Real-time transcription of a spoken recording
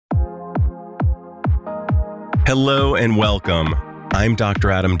Hello and welcome. I'm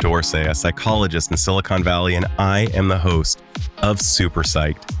Dr. Adam Dorsey, a psychologist in Silicon Valley, and I am the host of Super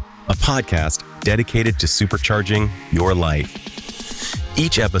Psyched, a podcast dedicated to supercharging your life.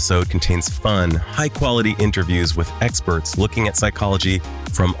 Each episode contains fun, high-quality interviews with experts looking at psychology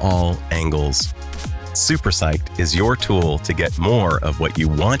from all angles. Super Psyched is your tool to get more of what you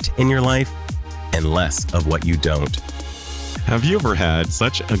want in your life and less of what you don't. Have you ever had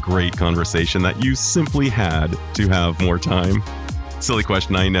such a great conversation that you simply had to have more time? Silly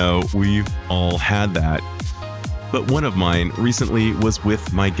question, I know. We've all had that. But one of mine recently was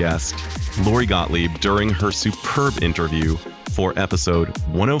with my guest, Lori Gottlieb, during her superb interview for episode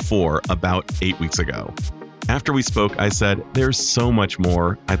 104 about 8 weeks ago. After we spoke, I said, there's so much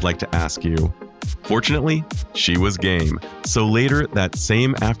more I'd like to ask you. Fortunately, she was game. So later that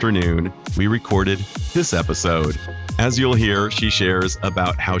same afternoon, we recorded this episode. As you'll hear, she shares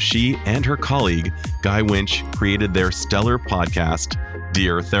about how she and her colleague, Guy Winch, created their stellar podcast,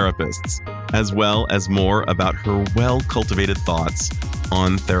 Dear Therapists, as well as more about her well-cultivated thoughts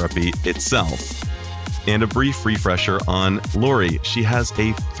on therapy itself. And a brief refresher on Lori. She has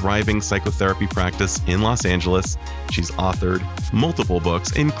a thriving psychotherapy practice in Los Angeles. She's authored multiple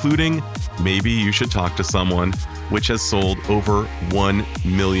books, including Maybe You Should Talk to Someone, which has sold over 1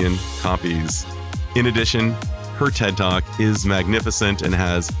 million copies. In addition, her TED Talk is magnificent and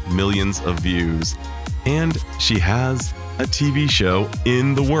has millions of views. And she has a TV show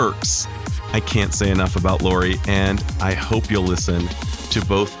in the works. I can't say enough about Lori, and I hope you'll listen to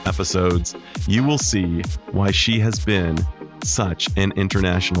both episodes. You will see why she has been such an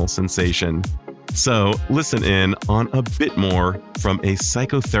international sensation. So listen in on a bit more from a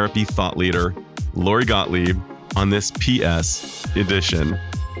psychotherapy thought leader, Lori Gottlieb, on this PS edition.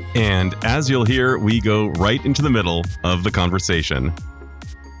 And as you'll hear, we go right into the middle of the conversation.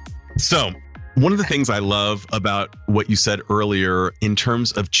 So one of the things I love about what you said earlier in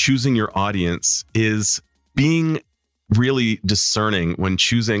terms of choosing your audience is being really discerning when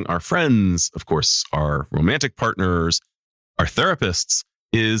choosing our friends, of course, our romantic partners, our therapists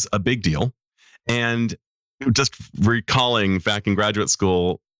is a big deal. And just recalling back in graduate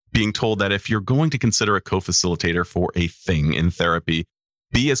school, being told that if you're going to consider a co-facilitator for a thing in therapy,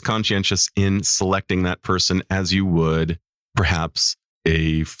 be as conscientious in selecting that person as you would perhaps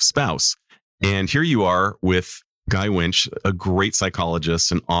a spouse. And here you are with Guy Winch, a great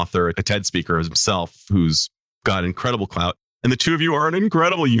psychologist, an author, a TED speaker himself, who's got incredible clout. And the two of you are an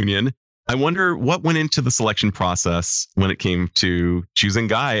incredible union. I wonder what went into the selection process when it came to choosing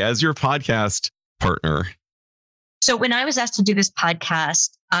Guy as your podcast partner. So when I was asked to do this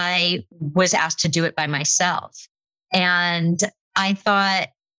podcast, I was asked to do it by myself. And I thought,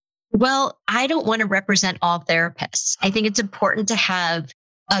 well, I don't want to represent all therapists. I think it's important to have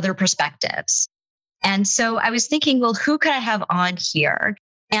other perspectives. And so I was thinking, well, who could I have on here?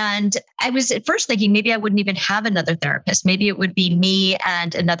 And I was at first thinking maybe I wouldn't even have another therapist. Maybe it would be me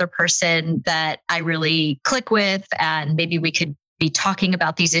and another person that I really click with, and maybe we could be talking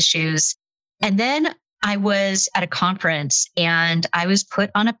about these issues. And then I was at a conference and I was put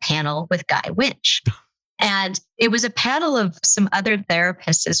on a panel with Guy Winch. And it was a panel of some other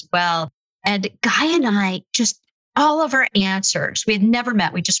therapists as well. And Guy and I, just all of our answers, we had never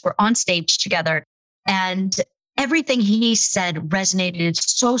met. We just were on stage together. And everything he said resonated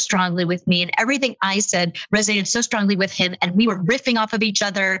so strongly with me. And everything I said resonated so strongly with him. And we were riffing off of each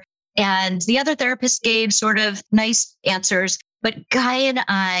other. And the other therapists gave sort of nice answers. But Guy and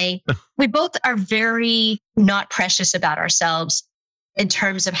I, we both are very not precious about ourselves in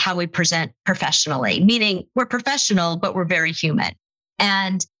terms of how we present professionally, meaning we're professional, but we're very human.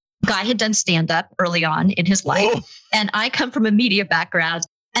 And Guy had done stand-up early on in his life. And I come from a media background.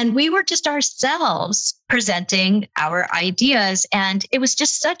 And we were just ourselves presenting our ideas. And it was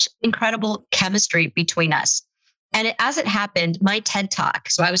just such incredible chemistry between us. And as it happened, my TED Talk,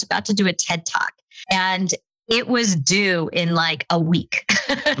 so I was about to do a TED Talk, and it was due in like a week.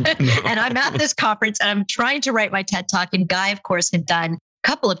 And I'm at this conference and I'm trying to write my TED Talk. And Guy, of course, had done a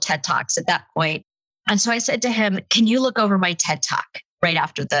couple of TED Talks at that point. And so I said to him, can you look over my TED Talk right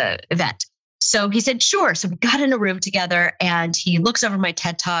after the event? So he said, sure. So we got in a room together and he looks over my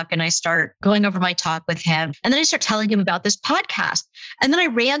TED Talk and I start going over my talk with him. And then I start telling him about this podcast. And then I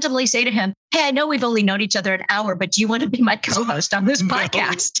randomly say to him, hey, I know we've only known each other an hour, but do you want to be my co-host on this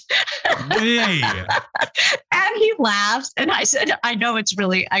podcast? Way. And he laughs. And I said, I know it's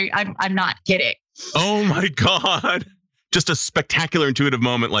really, I'm not kidding. Oh my God. Just a spectacular intuitive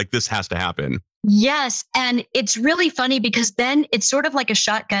moment like this has to happen. Yes. And it's really funny because then it's sort of like a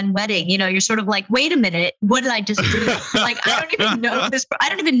shotgun wedding. You're sort of like, wait a minute, what did I just do? Like, I don't even know this. I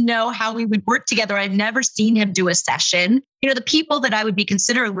don't even know how we would work together. I've never seen him do a session. The people that I would be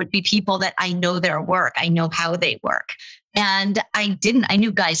considering would be people that I know their work. I know how they work. And I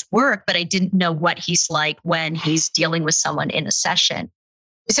knew Guy's work, but I didn't know what he's like when he's dealing with someone in a session.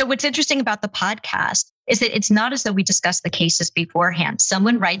 So what's interesting about the podcast is that it's not as though we discuss the cases beforehand.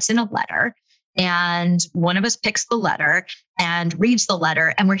 Someone writes in a letter and one of us picks the letter and reads the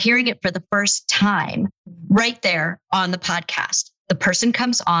letter, and we're hearing it for the first time right there on the podcast. The person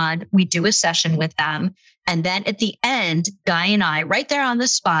comes on, we do a session with them. And then at the end, Guy and I, right there on the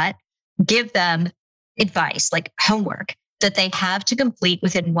spot, give them advice, like homework that they have to complete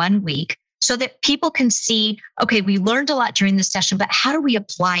within 1 week so that people can see, okay, we learned a lot during the session, but how do we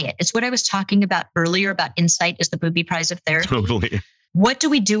apply it? It's what I was talking about earlier about insight is the booby prize of therapy. Totally. What do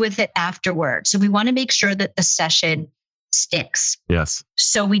we do with it afterward? So we want to make sure that the session sticks. Yes.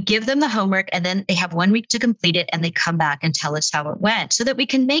 So we give them the homework and then they have 1 week to complete it and they come back and tell us how it went so that we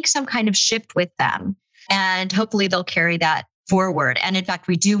can make some kind of shift with them. And hopefully they'll carry that forward. And in fact,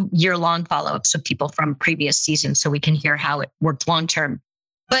 we do year-long follow-ups with people from previous seasons so we can hear how it worked long-term.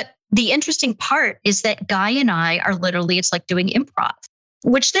 But the interesting part is that Guy and I are literally, it's like doing improv,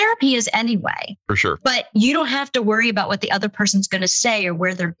 which therapy is anyway. For sure. But you don't have to worry about what the other person's going to say or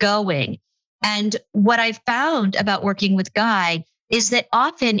where they're going. And what I found about working with Guy is that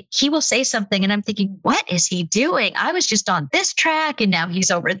often he will say something and I'm thinking, what is he doing? I was just on this track and now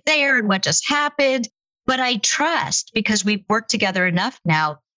he's over there and what just happened? But I trust because we've worked together enough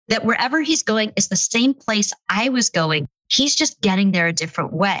now that wherever he's going is the same place I was going. He's just getting there a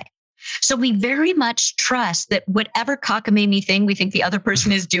different way. So we very much trust that whatever cockamamie thing we think the other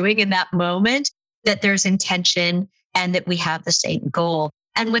person is doing in that moment, that there's intention and that we have the same goal.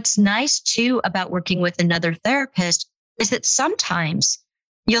 And what's nice too about working with another therapist is that sometimes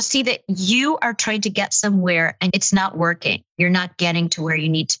you'll see that you are trying to get somewhere and it's not working. You're not getting to where you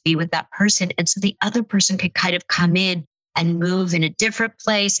need to be with that person. And so the other person could kind of come in and move in a different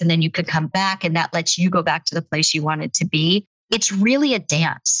place. And then you could come back and that lets you go back to the place you wanted to be. It's really a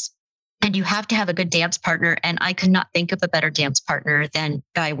dance. And you have to have a good dance partner. And I could not think of a better dance partner than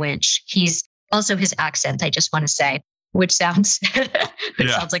Guy Winch. He's also his accent, I just want to say, which sounds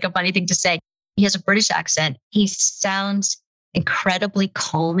sounds like a funny thing to say. He has a British accent. He sounds incredibly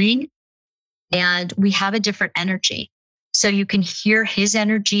calming and we have a different energy. So you can hear his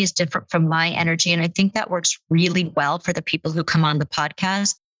energy is different from my energy. And I think that works really well for the people who come on the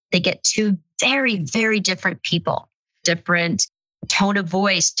podcast. They get two very, very different people, different tone of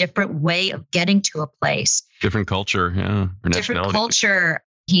voice, different way of getting to a place. Different culture, yeah. Or different culture.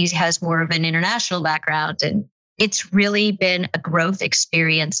 He has more of an international background. And it's really been a growth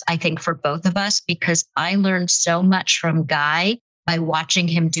experience, I think, for both of us, because I learned so much from Guy by watching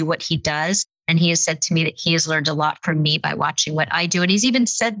him do what he does. And he has said to me that he has learned a lot from me by watching what I do. And he's even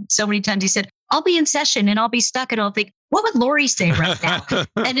said so many times, he said, I'll be in session and I'll be stuck and I'll think, what would Lori say right now?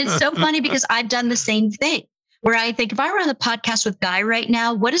 And it's so funny because I've done the same thing. Where I think if I were on the podcast with Guy right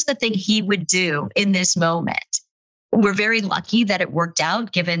now, what is the thing he would do in this moment? We're very lucky that it worked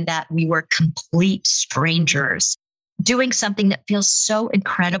out, given that we were complete strangers doing something that feels so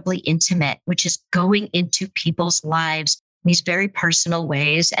incredibly intimate, which is going into people's lives in these very personal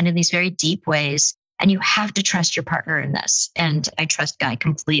ways and in these very deep ways. And you have to trust your partner in this. And I trust Guy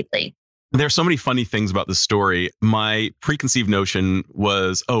completely. There's so many funny things about this story. My preconceived notion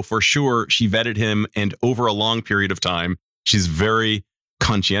was, oh, for sure, she vetted him. And over a long period of time, she's very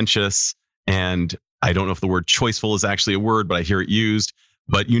conscientious. And I don't know if the word choiceful is actually a word, but I hear it used.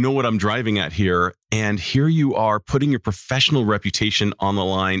 But you know what I'm driving at here. And here you are putting your professional reputation on the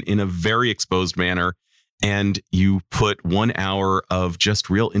line in a very exposed manner. And you put 1 hour of just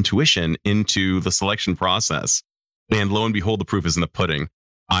real intuition into the selection process. And lo and behold, the proof is in the pudding.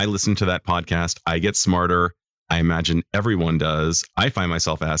 I listen to that podcast. I get smarter. I imagine everyone does. I find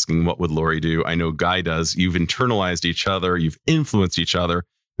myself asking, what would Lori do? I know Guy does. You've internalized each other. You've influenced each other.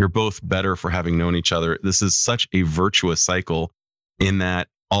 You're both better for having known each other. This is such a virtuous cycle in that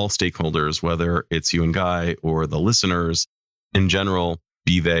all stakeholders, whether it's you and Guy or the listeners in general,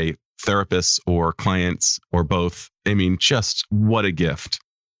 be they therapists or clients or both. I mean, just what a gift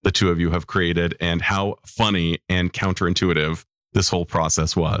the two of you have created and how funny and counterintuitive this whole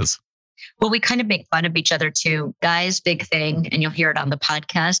process was. Well, we kind of make fun of each other too. Guy's big thing, and you'll hear it on the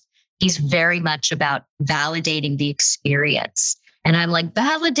podcast, he's very much about validating the experience. And I'm like,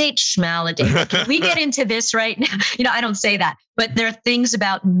 validate, schmalidate. Like, if we get into this right now, I don't say that, but there are things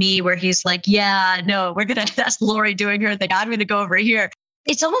about me where he's like, yeah, no, that's Lori doing her thing. I'm going to go over here.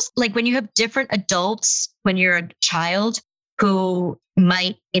 It's almost like when you have different adults, when you're a child who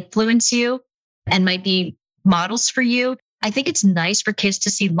might influence you and might be models for you. I think it's nice for kids to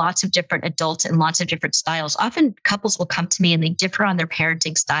see lots of different adults and lots of different styles. Often couples will come to me and they differ on their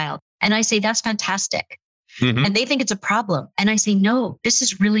parenting style. And I say, that's fantastic. Mm-hmm. And they think it's a problem. And I say, no, this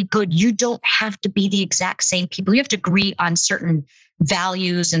is really good. You don't have to be the exact same people. You have to agree on certain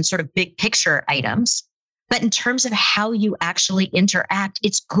values and sort of big picture items. But in terms of how you actually interact,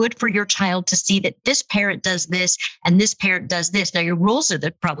 it's good for your child to see that this parent does this and this parent does this. Now, your rules are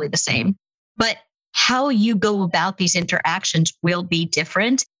probably the same, but how you go about these interactions will be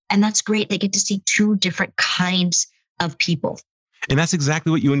different. And that's great. They get to see two different kinds of people. And that's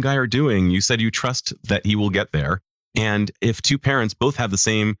exactly what you and Guy are doing. You said you trust that he will get there. And if two parents both have the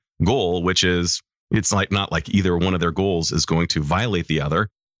same goal, which is, it's like not like either one of their goals is going to violate the other,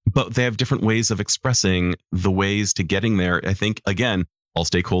 but they have different ways of expressing the ways to getting there. I think, again, all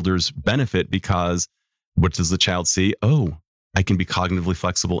stakeholders benefit because what does the child see? Oh, I can be cognitively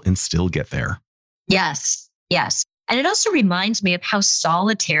flexible and still get there. Yes, yes. And it also reminds me of how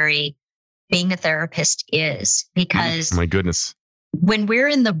solitary being a therapist is, because my goodness, when we're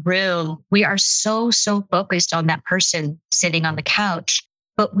in the room, we are so focused on that person sitting on the couch,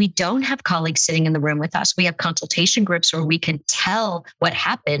 but we don't have colleagues sitting in the room with us. We have consultation groups where we can tell what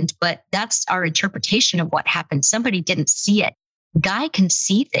happened, but that's our interpretation of what happened. Somebody didn't see it. Guy can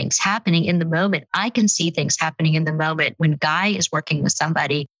see things happening in the moment. I can see things happening in the moment when Guy is working with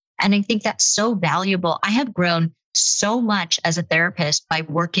somebody. And I think that's so valuable. I have grown so much as a therapist by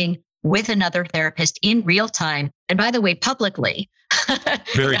working with another therapist in real time. And by the way, publicly.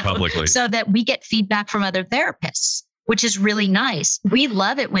 Very publicly. So that we get feedback from other therapists, which is really nice. We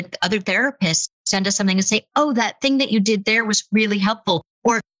love it when other therapists send us something and say, oh, that thing that you did there was really helpful.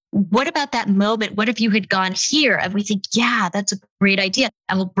 Or what about that moment? What if you had gone here? And we think, yeah, that's a great idea.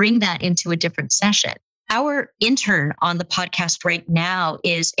 And we'll bring that into a different session. Our intern on the podcast right now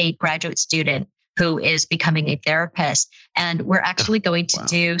is a graduate student who is becoming a therapist. And we're actually going to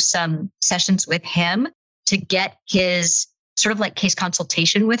do some sessions with him to get his sort of like case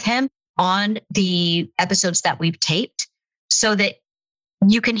consultation with him on the episodes that we've taped so that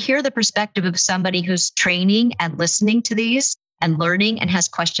you can hear the perspective of somebody who's training and listening to these and learning and has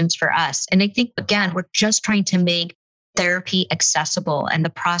questions for us. And I think, again, we're just trying to make therapy accessible and the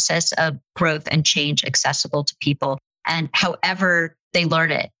process of growth and change accessible to people. And however they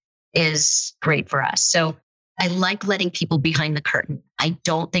learn it is great for us. So I like letting people behind the curtain. I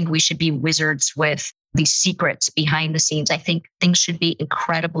don't think we should be wizards with these secrets behind the scenes. I think things should be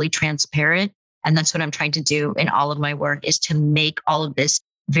incredibly transparent. And that's what I'm trying to do in all of my work, is to make all of this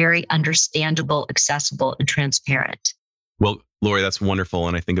very understandable, accessible, and transparent. Well, Lori, that's wonderful.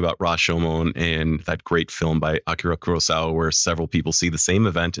 And I think about Rashomon and that great film by Akira Kurosawa, where several people see the same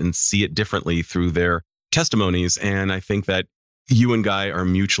event and see it differently through their testimonies. And I think that you and Guy are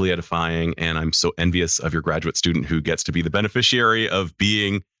mutually edifying. And I'm so envious of your graduate student who gets to be the beneficiary of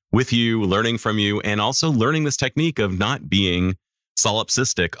being with you, learning from you, and also learning this technique of not being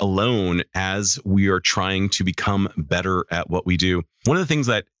solipsistic alone as we are trying to become better at what we do. One of the things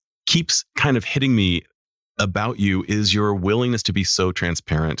that keeps kind of hitting me about you is your willingness to be so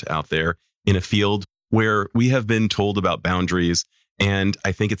transparent out there in a field where we have been told about boundaries. And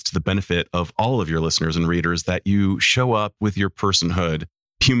I think it's to the benefit of all of your listeners and readers that you show up with your personhood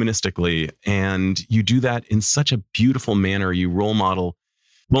humanistically. And you do that in such a beautiful manner. You role model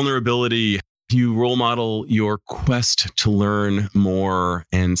vulnerability. You role model your quest to learn more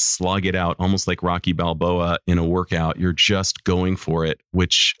and slog it out, almost like Rocky Balboa in a workout. You're just going for it,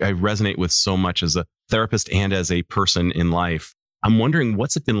 which I resonate with so much as a therapist and as a person in life. I'm wondering,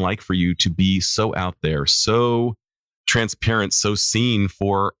 what's it been like for you to be so out there, so transparent, so seen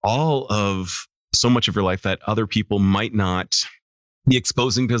for all of so much of your life that other people might not be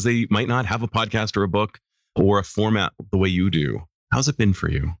exposing because they might not have a podcast or a book or a format the way you do? How's it been for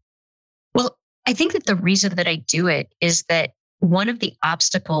you? Well, I think that the reason that I do it is that one of the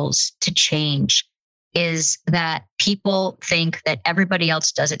obstacles to change is that people think that everybody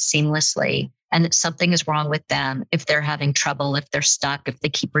else does it seamlessly and that something is wrong with them if they're having trouble, if they're stuck, if they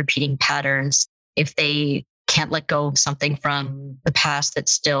keep repeating patterns, if they can't let go of something from the past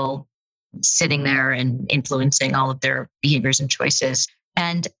that's still sitting there and influencing all of their behaviors and choices.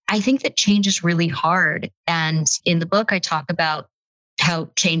 And I think that change is really hard. And in the book, I talk about how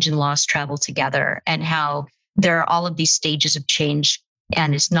change and loss travel together and how there are all of these stages of change.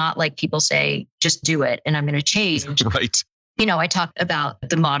 And it's not like people say, just do it and I'm going to change. Right. You know, I talk about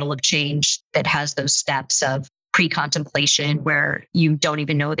the model of change that has those steps of pre-contemplation where you don't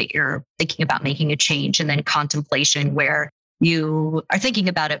even know that you're thinking about making a change, and then contemplation where you are thinking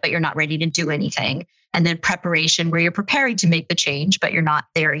about it, but you're not ready to do anything. And then preparation, where you're preparing to make the change, but you're not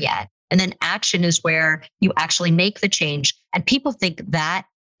there yet. And then action is where you actually make the change. And people think that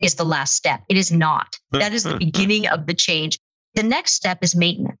is the last step. It is not. That is the beginning of the change. The next step is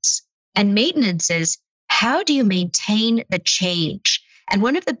maintenance. And maintenance is, how do you maintain the change? And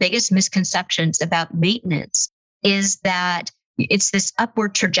one of the biggest misconceptions about maintenance is that it's this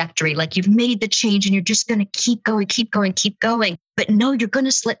upward trajectory. Like you've made the change and you're just going to keep going, keep going, keep going. But no, you're going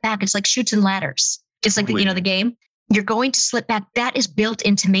to slip back. It's like Chutes and Ladders. It's like, the game. You're going to slip back. That is built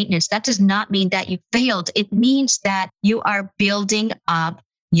into maintenance. That does not mean that you failed. It means that you are building up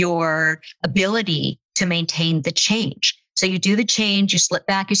your ability to maintain the change. So you do the change, you slip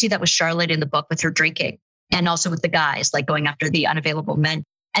back. You see that with Charlotte in the book with her drinking, and also with the guys, like going after the unavailable men.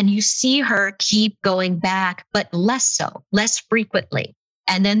 And you see her keep going back, but less so, less frequently.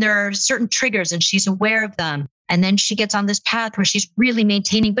 And then there are certain triggers and she's aware of them. And then she gets on this path where she's really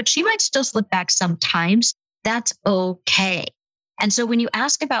maintaining, but she might still slip back sometimes. That's okay. And so when you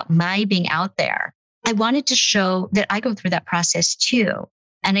ask about my being out there, I wanted to show that I go through that process too.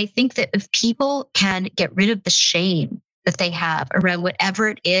 And I think that if people can get rid of the shame that they have around whatever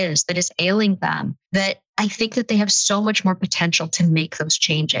it is that is ailing them, that I think that they have so much more potential to make those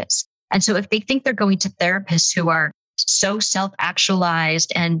changes. And so if they think they're going to therapists who are so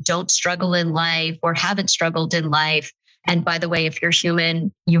self-actualized and don't struggle in life or haven't struggled in life, and by the way, if you're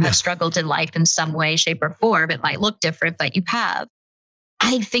human, you have struggled in life in some way, shape, or form. It might look different, but you have.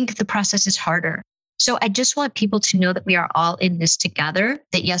 I think the process is harder. So I just want people to know that we are all in this together,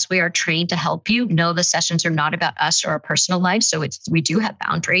 that yes, we are trained to help you. No, the sessions are not about us or our personal lives. So we do have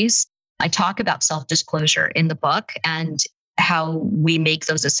boundaries. I talk about self-disclosure in the book and how we make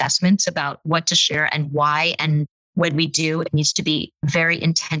those assessments about what to share and why. And when we do, it needs to be very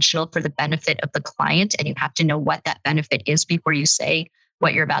intentional for the benefit of the client. And you have to know what that benefit is before you say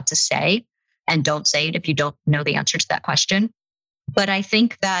what you're about to say. And don't say it if you don't know the answer to that question. But I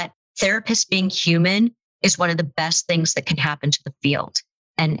think that therapists being human is one of the best things that can happen to the field.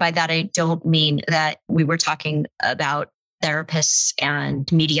 And by that, I don't mean that we were talking about therapists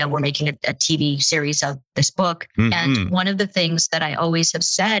and media. We're making a TV series of this book. Mm-hmm. And one of the things that I always have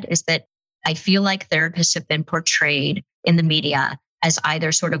said is that I feel like therapists have been portrayed in the media as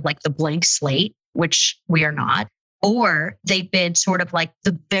either sort of like the blank slate, which we are not, or they've been sort of like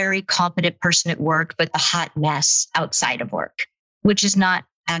the very competent person at work, but the hot mess outside of work, which is not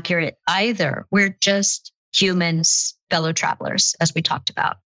accurate either. We're just humans, fellow travelers, as we talked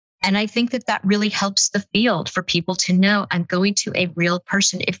about. And I think that that really helps the field for people to know I'm going to a real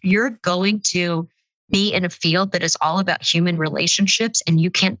person. If you're going to be in a field that is all about human relationships and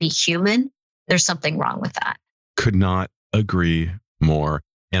you can't be human, there's something wrong with that. Could not agree more.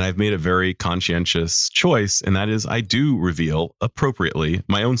 And I've made a very conscientious choice, and that is I do reveal appropriately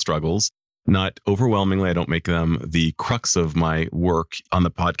my own struggles, not overwhelmingly. I don't make them the crux of my work on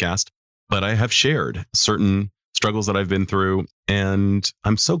the podcast, but I have shared certain struggles that I've been through. And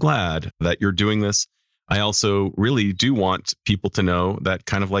I'm so glad that you're doing this. I also really do want people to know that,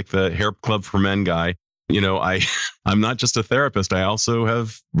 kind of like the Hair Club for Men guy, I'm not just a therapist. I also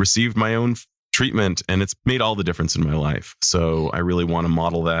have received my own treatment, and it's made all the difference in my life. So I really want to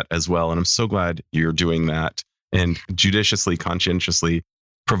model that as well. And I'm so glad you're doing that and judiciously, conscientiously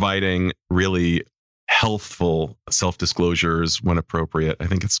providing really healthful self-disclosures when appropriate. I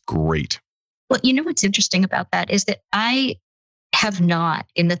think it's great. Well, what's interesting about that is that I have not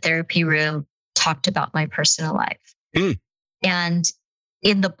in the therapy room talked about my personal life. And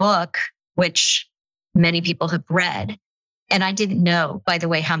in the book, which many people have read, and I didn't know, by the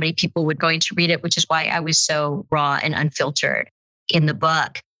way, how many people were going to read it, which is why I was so raw and unfiltered in the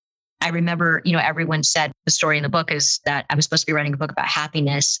book. I remember, everyone said the story in the book is that I was supposed to be writing a book about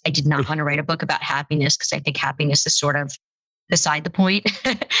happiness. I did not want to write a book about happiness because I think happiness is sort of beside the point.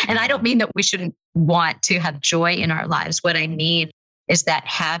 And I don't mean that we shouldn't want to have joy in our lives. What I mean is that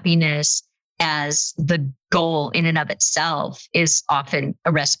happiness as the goal in and of itself is often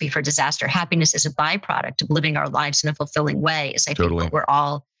a recipe for disaster. Happiness is a byproduct of living our lives in a fulfilling way, is I think what we're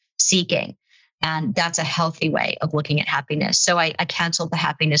all seeking. And that's a healthy way of looking at happiness. So I canceled the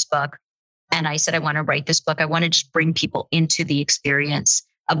happiness book and I said, I want to write this book. I want to just bring people into the experience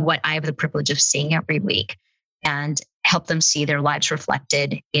of what I have the privilege of seeing every week and help them see their lives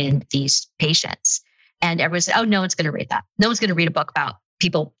reflected in these patients. And everyone said, oh, no one's going to read that. No one's going to read a book about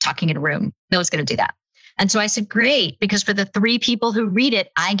people talking in a room. No one's going to do that. And so I said, great, because for the 3 people who read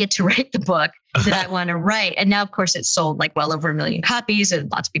it, I get to write the book that I want to write. And now, of course, it's sold like well over 1 million copies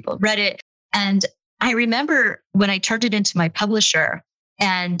and lots of people have read it. And I remember when I turned it into my publisher,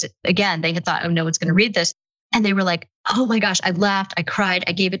 and again, they had thought, oh, no one's going to read this. And they were like, oh my gosh, I laughed, I cried,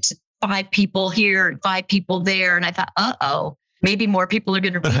 I gave it to 5 people here and 5 people there. And I thought, uh-oh, maybe more people are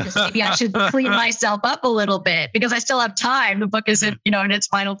going to read this. Maybe I should clean myself up a little bit because I still have time. The book isn't, in its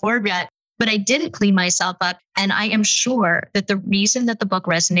final form yet. But I didn't clean myself up. And I am sure that the reason that the book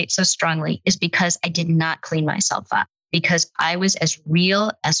resonates so strongly is because I did not clean myself up, because I was as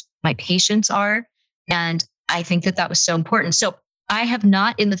real as my patients are. And I think that was so important. So I have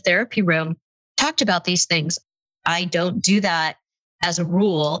not in the therapy room talked about these things. I don't do that as a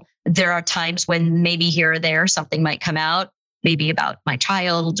rule. There are times when maybe here or there something might come out, maybe about my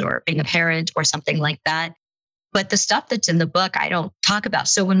child or being a parent or something like that. But the stuff that's in the book, I don't talk about.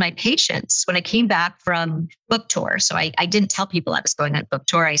 So when I came back from book tour, so I didn't tell people I was going on book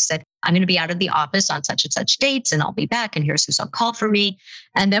tour. I said, I'm going to be out of the office on such and such dates and I'll be back. And here's who's on call for me.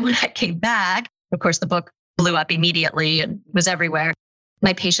 And then when I came back, of course, the book blew up immediately and was everywhere.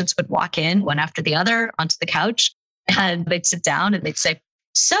 My patients would walk in one after the other onto the couch and they'd sit down and they'd say,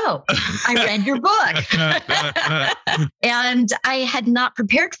 so I read your book. And I had not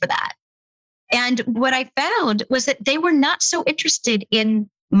prepared for that. And what I found was that they were not so interested in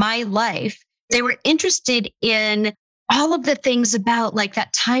my life. They were interested in all of the things about like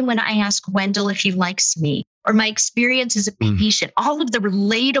that time when I asked Wendell if he likes me or my experience as a patient, all of the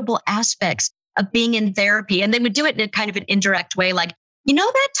relatable aspects of being in therapy. And they would do it in a kind of an indirect way. Like,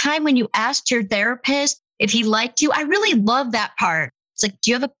 that time when you asked your therapist if he liked you? I really love that part. It's like,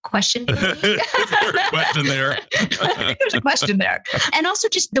 do you have a question for me? There's a question there. There's a question there. And also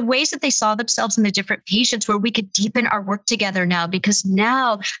just the ways that they saw themselves in the different patients where we could deepen our work together now, because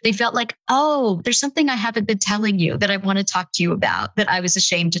now they felt like, oh, there's something I haven't been telling you that I want to talk to you about that I was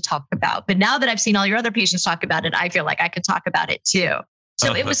ashamed to talk about. But now that I've seen all your other patients talk about it, I feel like I could talk about it too.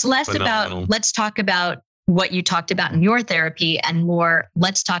 So it was less about, let's talk about what you talked about in your therapy and more,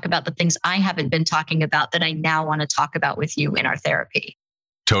 let's talk about the things I haven't been talking about that I now want to talk about with you in our therapy.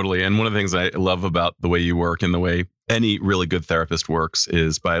 Totally. And one of the things I love about the way you work and the way any really good therapist works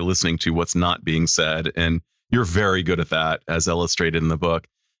is by listening to what's not being said. And you're very good at that, as illustrated in the book.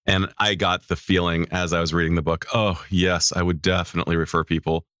 And I got the feeling as I was reading the book, oh, yes, I would definitely refer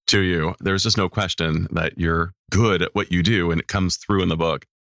people to you. There's just no question that you're good at what you do, and it comes through in the book.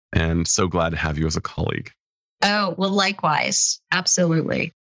 And so glad to have you as a colleague. Oh, well, likewise.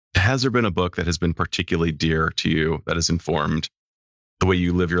 Absolutely. Has there been a book that has been particularly dear to you that has informed the way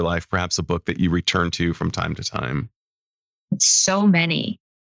you live your life? Perhaps a book that you return to from time to time? So many.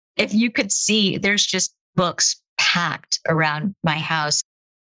 If you could see, there's just books packed around my house.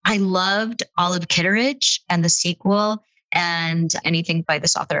 I loved Olive Kitteridge and the sequel and anything by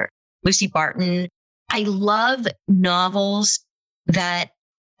this author, Lucy Barton. I love novels that,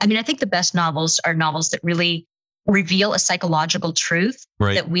 I think the best novels are novels that really reveal a psychological truth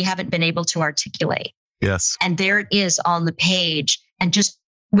that we haven't been able to articulate. Yes. And there it is on the page. And just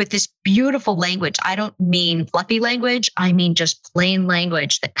with this beautiful language, I don't mean fluffy language. I mean just plain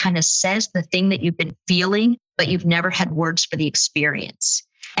language that kind of says the thing that you've been feeling, but you've never had words for the experience.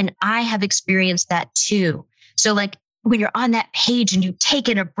 And I have experienced that too. So like when you're on that page and you take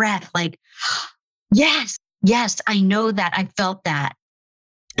in a breath, like, yes, I know that. I felt that.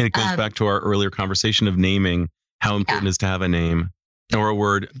 And it goes back to our earlier conversation of naming, how important it is to have a name or a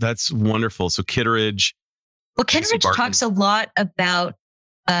word. That's wonderful. So Kitteridge. Well, Kitteridge talks a lot about,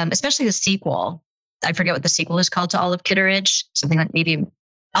 especially the sequel. I forget what the sequel is called to Olive Kitteridge. Something like maybe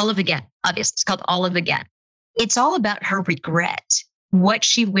Olive Again. Obviously, it's called Olive Again. It's all about her regret, what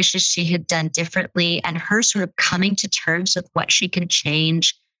she wishes she had done differently, and her sort of coming to terms with what she can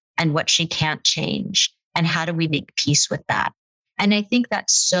change and what she can't change. And how do we make peace with that? And I think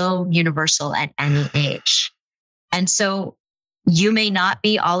that's so universal at any age. And so you may not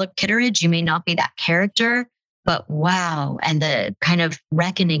be Olive Kitteridge, you may not be that character, but wow. And the kind of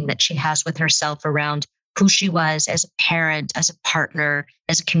reckoning that she has with herself around who she was as a parent, as a partner,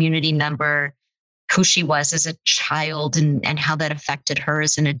 as a community member, who she was as a child and how that affected her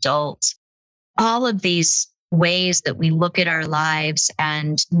as an adult. All of these ways that we look at our lives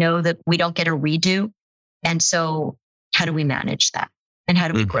and know that we don't get a redo. And so how do we manage that? And how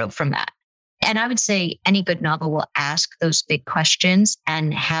do we grow from that? And I would say any good novel will ask those big questions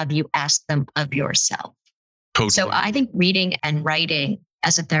and have you ask them of yourself. Totally. So I think reading and writing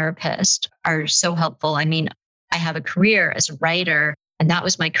as a therapist are so helpful. I mean, I have a career as a writer, and that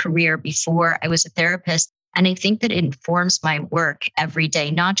was my career before I was a therapist. And I think that it informs my work every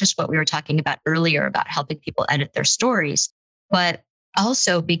day, not just what we were talking about earlier about helping people edit their stories, but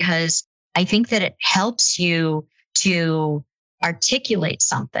also because I think that it helps you to articulate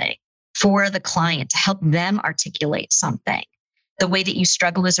something for the client, to help them articulate something the way that you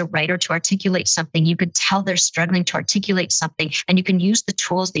struggle as a writer to articulate something, you could tell they're struggling to articulate something. And you can use the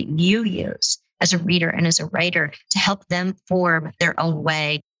tools that you use as a reader and as a writer to help them form their own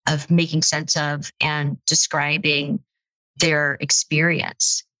way of making sense of and describing their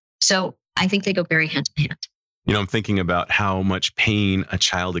experience. So I think they go very hand in hand. I'm thinking about how much pain a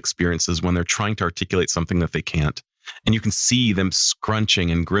child experiences when they're trying to articulate something that they can't. And you can see them scrunching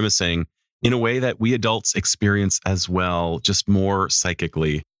and grimacing in a way that we adults experience as well, just more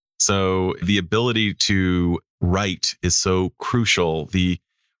psychically. So the ability to write is so crucial. The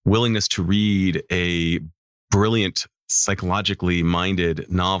willingness to read a brilliant, psychologically minded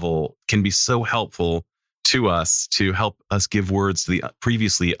novel can be so helpful to us to help us give words to the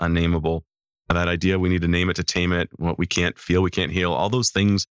previously unnameable. That idea, we need to name it to tame it. What we can't feel, we can't heal. All those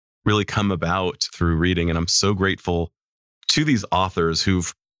things really come about through reading. And I'm so grateful to these authors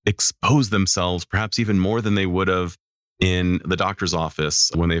who've exposed themselves perhaps even more than they would have in the doctor's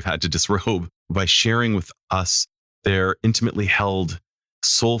office when they've had to disrobe by sharing with us their intimately held,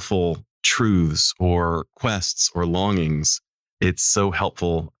 soulful truths or quests or longings. It's so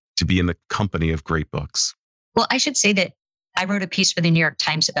helpful to be in the company of great books. Well, I should say that I wrote a piece for the New York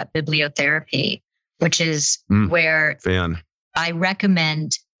Times about bibliotherapy, which is where I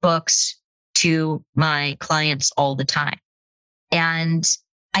recommend books to my clients all the time. And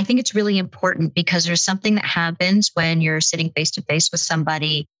I think it's really important because there's something that happens when you're sitting face to face with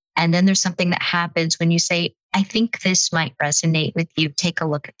somebody. And then there's something that happens when you say, I think this might resonate with you. Take a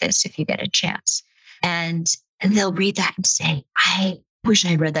look at this if you get a chance. And they'll read that and say, I wish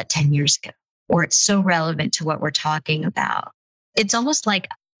I read that 10 years ago, or it's so relevant to what we're talking about. It's almost like,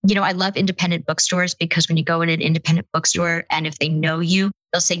 I love independent bookstores because when you go in an independent bookstore and if they know you,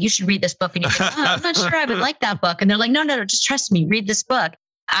 they'll say, you should read this book. And you say, I'm not sure I would like that book. And they're like, no, just trust me, read this book.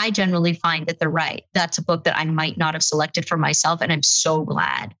 I generally find that they're right. That's a book that I might not have selected for myself. And I'm so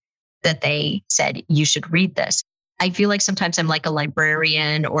glad that they said, you should read this. I feel like sometimes I'm like a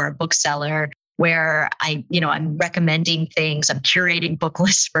librarian or a bookseller where I'm recommending things. I'm curating book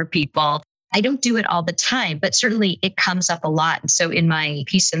lists for people. I don't do it all the time, but certainly it comes up a lot. And so in my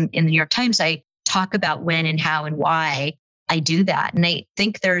piece in the New York Times, I talk about when and how and why I do that. And I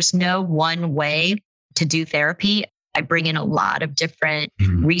think there's no one way to do therapy. I bring in a lot of different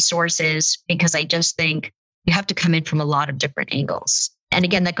resources because I just think you have to come in from a lot of different angles. And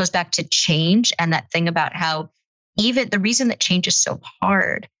again, that goes back to change and that thing about how even the reason that change is so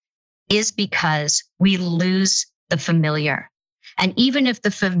hard is because we lose the familiar. And even if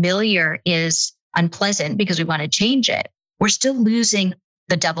the familiar is unpleasant because we want to change it, we're still losing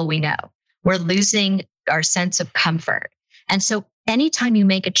the devil we know. We're losing our sense of comfort. And so anytime you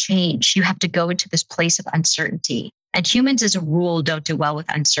make a change, you have to go into this place of uncertainty. And humans as a rule don't do well with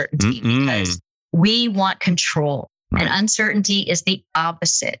uncertainty because we want control. And uncertainty is the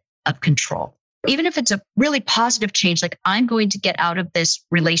opposite of control. Even if it's a really positive change, like I'm going to get out of this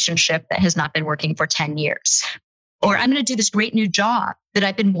relationship that has not been working for 10 years. Or I'm going to do this great new job that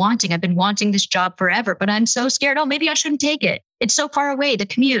I've been wanting. I've been wanting this job forever, but I'm so scared. Oh, maybe I shouldn't take it. It's so far away, the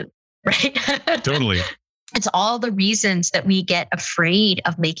commute, right? Totally. It's all the reasons that we get afraid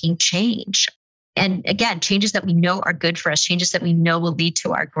of making change. And again, changes that we know are good for us, changes that we know will lead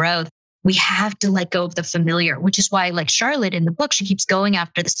to our growth. We have to let go of the familiar, which is why, like Charlotte in the book, she keeps going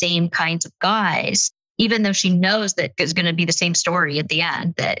after the same kinds of guys, even though she knows that it's going to be the same story at the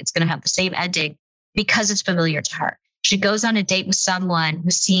end, that it's going to have the same ending because it's familiar to her. She goes on a date with someone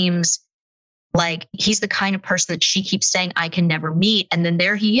who seems like he's the kind of person that she keeps saying, I can never meet. And then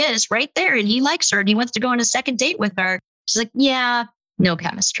there he is right there and he likes her and he wants to go on a second date with her. She's like, yeah, no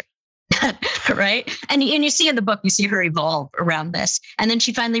chemistry. Right. And you see in the book, you see her evolve around this. And then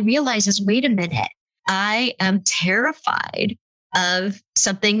she finally realizes, wait a minute, I am terrified of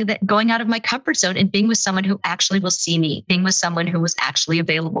something that going out of my comfort zone and being with someone who actually will see me, being with someone who was actually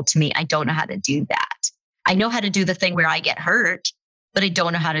available to me. I don't know how to do that. I know how to do the thing where I get hurt, but I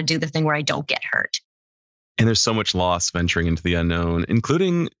don't know how to do the thing where I don't get hurt. And there's so much loss venturing into the unknown,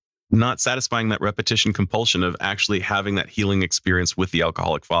 including not satisfying that repetition compulsion of actually having that healing experience with the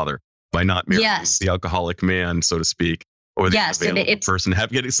alcoholic father by not marrying the alcoholic man, so to speak. Or the unavailable person.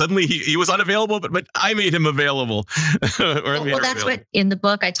 Suddenly he was unavailable, but I made him available. Well, that's what in the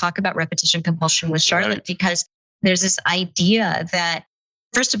book I talk about repetition compulsion with Charlotte, because there's this idea that,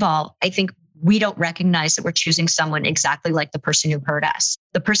 first of all, I think we don't recognize that we're choosing someone exactly like the person who hurt us.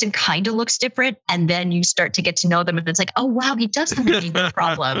 The person kind of looks different, and then you start to get to know them, and it's like, oh wow, he does have a deeper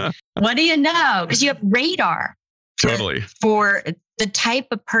problem. What do you know? Because you have radar. Totally. For the type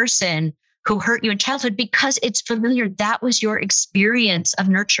of person who hurt you in childhood, because it's familiar. That was your experience of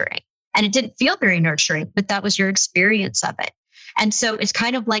nurturing. And it didn't feel very nurturing, but that was your experience of it. And so it's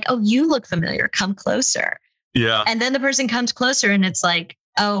kind of like, oh, you look familiar, come closer. Yeah. And then the person comes closer and it's like,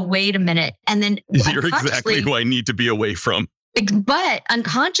 oh, wait a minute. And then you're exactly who I need to be away from. But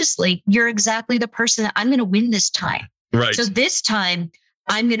unconsciously, you're exactly the person that I'm going to win this time. Right. So this time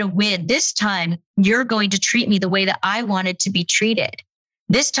I'm going to win. This time you're going to treat me the way that I wanted to be treated.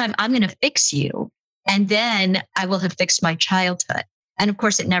 This time I'm going to fix you. And then I will have fixed my childhood. And of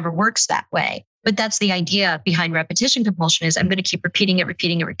course, it never works that way. But that's the idea behind repetition compulsion is I'm going to keep repeating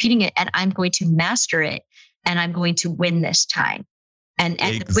it. And I'm going to master it. And I'm going to win this time. And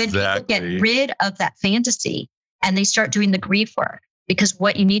when people get rid of that fantasy and they start doing the grief work, because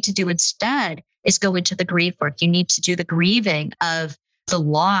what you need to do instead is go into the grief work. You need to do the grieving of the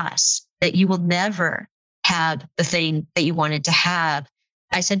loss that you will never have the thing that you wanted to have.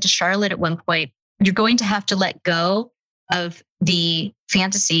 I said to Charlotte at one point, you're going to have to let go of the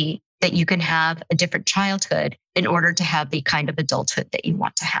fantasy that you can have a different childhood in order to have the kind of adulthood that you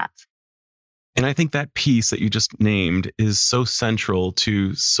want to have. And I think that piece that you just named is so central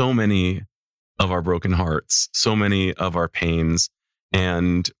to so many of our broken hearts, so many of our pains,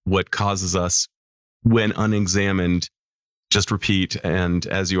 and what causes us, when unexamined, just repeat. And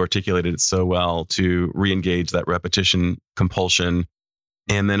as you articulated it so well, to re-engage that repetition compulsion.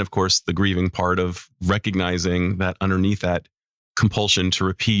 And then, of course, the grieving part of recognizing that underneath that compulsion to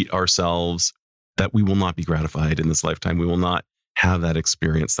repeat ourselves, that we will not be gratified in this lifetime. We will not have that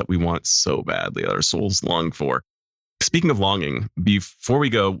experience that we want so badly, that our souls long for. Speaking of longing, before we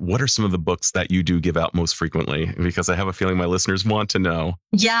go, what are some of the books that you do give out most frequently? Because I have a feeling my listeners want to know.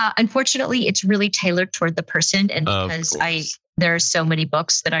 Yeah, unfortunately, it's really tailored toward the person. And because there are so many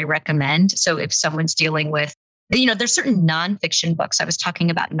books that I recommend. So if someone's dealing with, there's certain nonfiction books. I was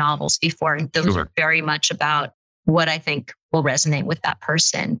talking about novels before, and those are very much about what I think will resonate with that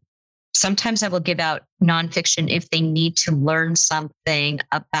person. Sometimes I will give out nonfiction if they need to learn something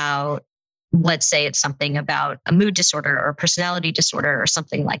about, let's say it's something about a mood disorder or a personality disorder or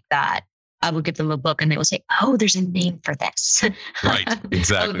something like that. I will give them a book and they will say, oh, there's a name for this. Right,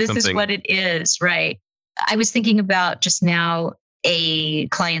 exactly. Oh, this is what it is, right? I was thinking about just now a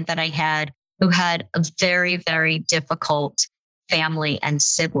client that I had who had a very, very difficult family and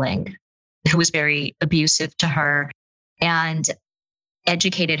sibling who was very abusive to her. And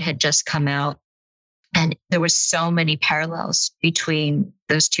Educated had just come out, and there were so many parallels between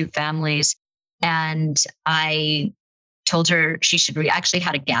those two families. And I told her she should read. I actually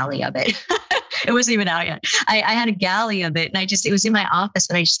had a galley of it. It wasn't even out yet. I had a galley of it, and it was in my office,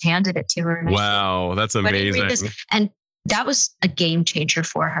 and I just handed it to her. Wow, that's amazing. And that was a game changer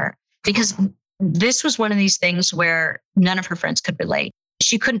for her, because this was one of these things where none of her friends could relate.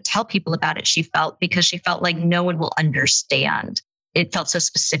 She couldn't tell people about it, because she felt like no one will understand. It felt so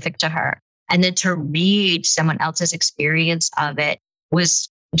specific to her. And then to read someone else's experience of it was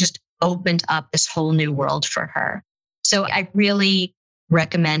just opened up this whole new world for her. So I really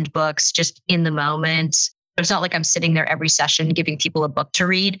recommend books just in the moment. It's not like I'm sitting there every session giving people a book to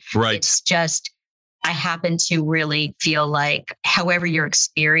read. Right. It's just, I happen to really feel like however your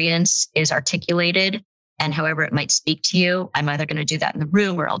experience is articulated and however it might speak to you, I'm either going to do that in the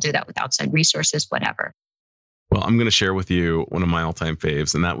room or I'll do that with outside resources, whatever. Well, I'm going to share with you one of my all-time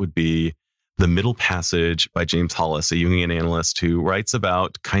faves, and that would be The Middle Passage by James Hollis, a Jungian analyst who writes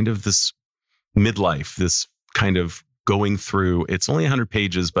about kind of this midlife, this kind of going through. It's only 100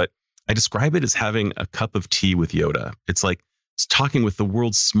 pages, but I describe it as having a cup of tea with Yoda. It's like it's talking with the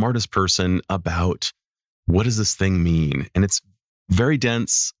world's smartest person about what does this thing mean? And it's very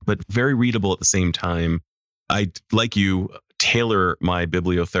dense, but very readable at the same time. I, like you, tailor my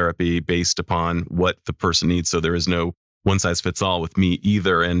bibliotherapy based upon what the person needs. So there is no one size fits all with me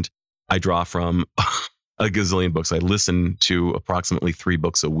either. And I draw from a gazillion books. I listen to approximately 3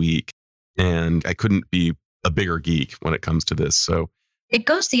 books a week, and I couldn't be a bigger geek when it comes to this. So it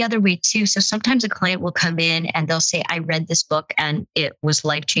goes the other way too. So sometimes a client will come in and they'll say, I read this book and it was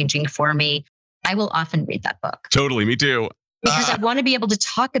life-changing for me. I will often read that book. Totally. Me too. Because I want to be able to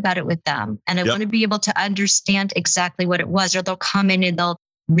talk about it with them. And I want to be able to understand exactly what it was. Or they'll come in and they'll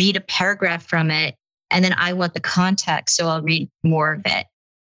read a paragraph from it. And then I want the context. So I'll read more of it.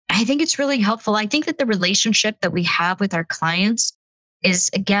 I think it's really helpful. I think that the relationship that we have with our clients is,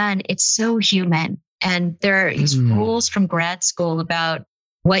 again, it's so human. And there are these rules from grad school about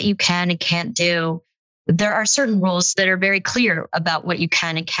what you can and can't do. There are certain rules that are very clear about what you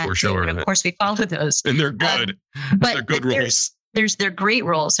can and can't do. And of course, we follow those. And they're good. But they're good rules. They're great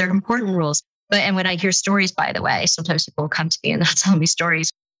rules. They're important rules. And when I hear stories, by the way, sometimes people will come to me and they'll tell me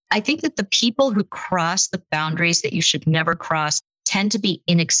stories. I think that the people who cross the boundaries that you should never cross tend to be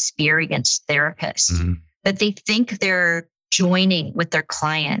inexperienced therapists. Mm-hmm. That they think they're joining with their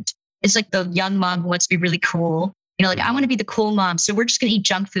client. It's like the young mom who wants to be really cool. Like, I want to be the cool mom. So we're just going to eat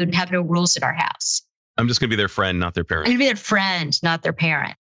junk food and have no rules at our house. I'm just going to be their friend, not their parent. I'm going to be their friend, not their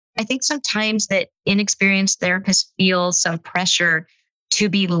parent. I think sometimes that inexperienced therapists feel some pressure to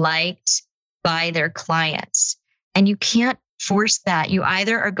be liked by their clients. And you can't force that. You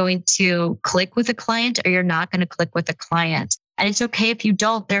either are going to click with a client or you're not going to click with a client. And it's okay if you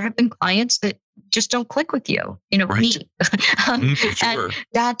don't. There have been clients that just don't click with you, Right. me. Sure. And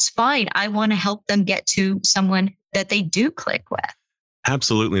that's fine. I want to help them get to someone that they do click with.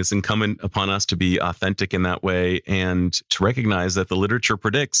 Absolutely. It's incumbent upon us to be authentic in that way and to recognize that the literature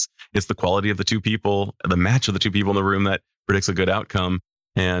predicts it's the quality of the two people, the match of the two people in the room that predicts a good outcome.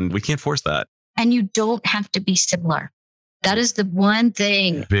 And we can't force that. And you don't have to be similar. That is the one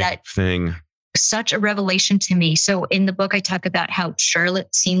thing such a revelation to me. So in the book, I talk about how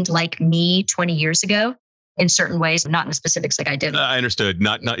Charlotte seemed like me 20 years ago in certain ways, not in the specifics like I did. I understood.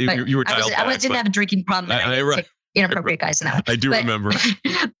 Not you were dialed back. I didn't have a drinking problem. Right. Inappropriate guys in that way. I do remember.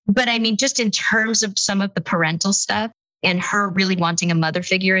 But I mean, just in terms of some of the parental stuff and her really wanting a mother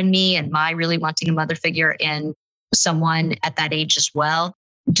figure in me and my really wanting a mother figure in someone at that age as well,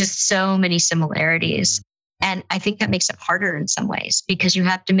 just so many similarities. And I think that makes it harder in some ways because you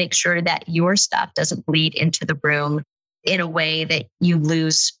have to make sure that your stuff doesn't bleed into the room in a way that you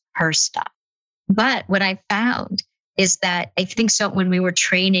lose her stuff. But what I found is that I think so when we were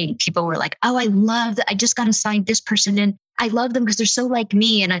training, people were like, oh, I love that. I just got assigned this person in. I love them because they're so like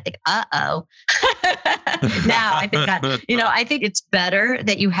me. And I think, uh-oh. Now I think that, I think it's better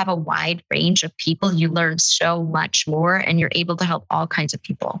that you have a wide range of people. You learn so much more and you're able to help all kinds of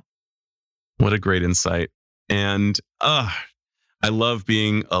people. What a great insight. And I love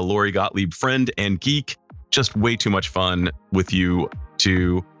being a Lori Gottlieb friend and geek. Just way too much fun with you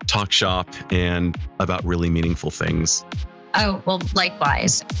to talk shop and about really meaningful things. Oh, well,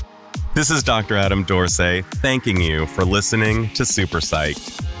 likewise. This is Dr. Adam Dorsey thanking you for listening to Super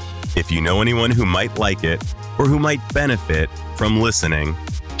Psyched. If you know anyone who might like it or who might benefit from listening,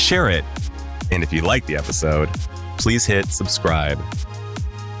 share it. And if you like the episode, please hit subscribe.